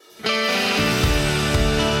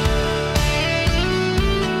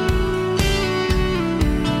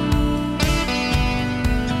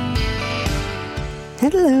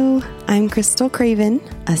I'm Crystal Craven,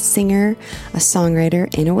 a singer, a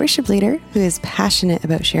songwriter, and a worship leader who is passionate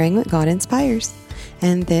about sharing what God inspires.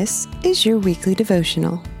 And this is your weekly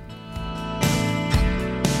devotional.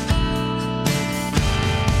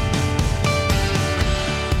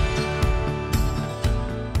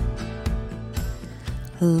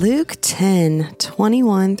 Luke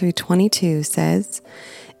 10:21 through 22 says,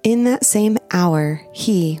 "In that same hour,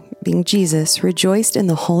 he, being Jesus, rejoiced in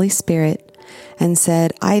the Holy Spirit and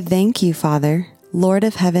said, I thank you, Father, Lord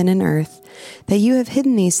of heaven and earth, that you have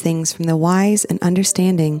hidden these things from the wise and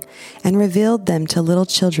understanding and revealed them to little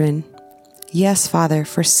children. Yes, Father,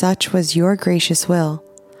 for such was your gracious will.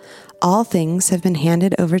 All things have been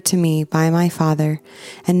handed over to me by my Father,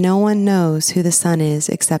 and no one knows who the Son is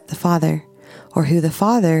except the Father, or who the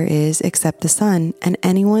Father is except the Son, and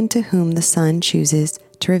anyone to whom the Son chooses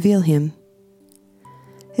to reveal him."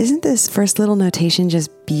 Isn't this first little notation just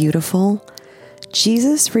beautiful?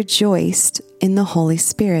 Jesus rejoiced in the Holy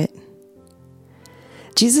Spirit.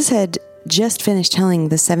 Jesus had just finished telling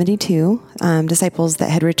the 72 disciples that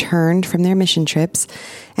had returned from their mission trips,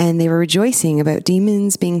 and they were rejoicing about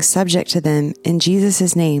demons being subject to them in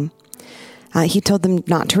Jesus' name. He told them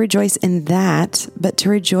not to rejoice in that, but to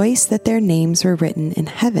rejoice that their names were written in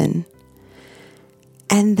heaven.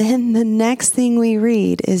 And then the next thing we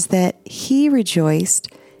read is that he rejoiced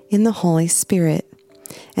in the Holy Spirit.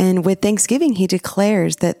 And with thanksgiving, he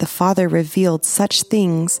declares that the Father revealed such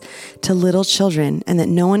things to little children, and that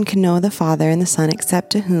no one can know the Father and the Son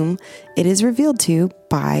except to whom it is revealed to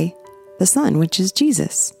by the Son, which is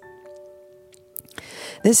Jesus.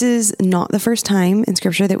 This is not the first time in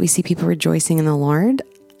Scripture that we see people rejoicing in the Lord,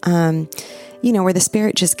 where the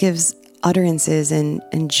Spirit just gives utterances and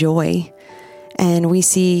joy. And we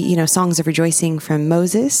see, songs of rejoicing from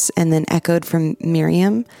Moses and then echoed from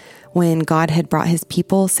Miriam when God had brought his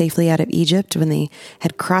people safely out of Egypt, when they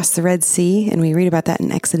had crossed the Red Sea. And we read about that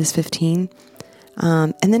in Exodus 15.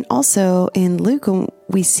 And then also in Luke,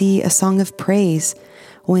 we see a song of praise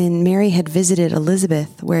when Mary had visited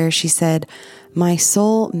Elizabeth, where she said, "My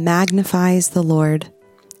soul magnifies the Lord,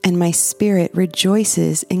 and my spirit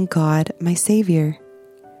rejoices in God, my Savior."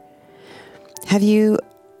 Have you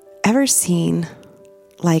ever seen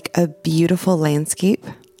like a beautiful landscape,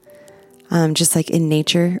 just like in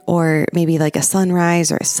nature, or maybe like a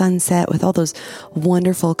sunrise or a sunset with all those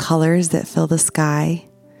wonderful colors that fill the sky,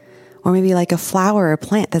 or maybe like a flower or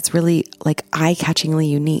plant that's really like eye-catchingly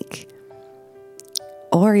unique?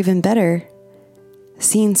 Or even better,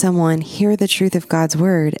 seeing someone hear the truth of God's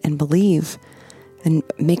word and believe and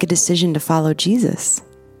make a decision to follow Jesus.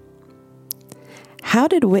 How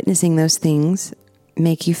did witnessing those things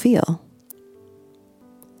make you feel?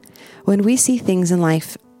 When we see things in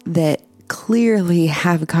life that clearly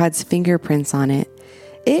have God's fingerprints on it,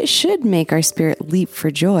 it should make our spirit leap for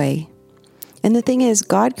joy. And the thing is,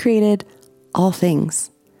 God created all things.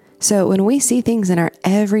 So when we see things in our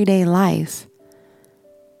everyday life,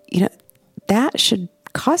 that should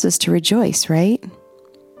cause us to rejoice, right?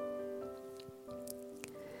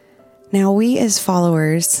 Now, we as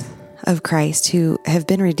followers of Christ who have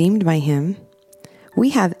been redeemed by him,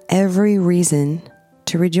 we have every reason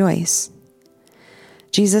to rejoice.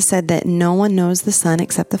 Jesus said that no one knows the Son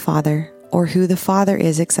except the Father, or who the Father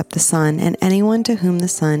is except the Son, and anyone to whom the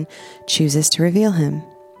Son chooses to reveal him.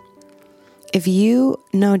 If you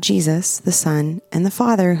know Jesus, the Son, and the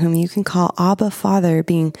Father, whom you can call Abba, Father,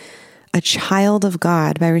 being a child of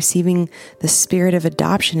God by receiving the spirit of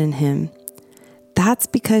adoption in him, that's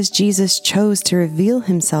because Jesus chose to reveal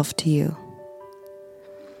himself to you.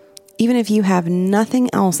 Even if you have nothing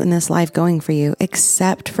else in this life going for you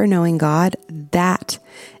except for knowing God, that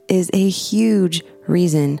is a huge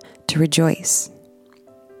reason to rejoice.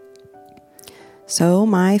 So,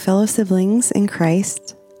 my fellow siblings in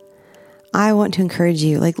Christ, I want to encourage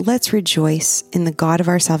you, let's rejoice in the God of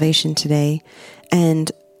our salvation today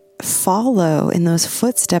and follow in those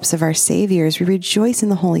footsteps of our Savior as we rejoice in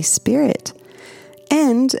the Holy Spirit.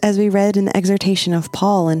 And as we read in the exhortation of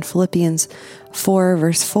Paul in Philippians 4,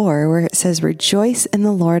 verse 4, where it says, "Rejoice in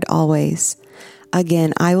the Lord always.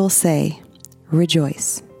 Again, I will say,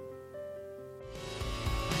 rejoice."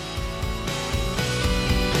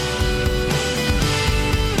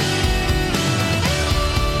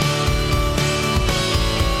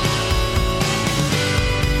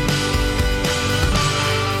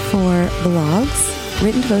 For blogs,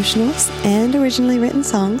 written devotionals, and originally written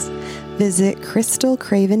songs, visit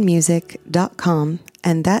crystalcravenmusic.com,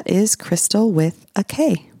 and that is Crystal with a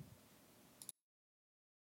K.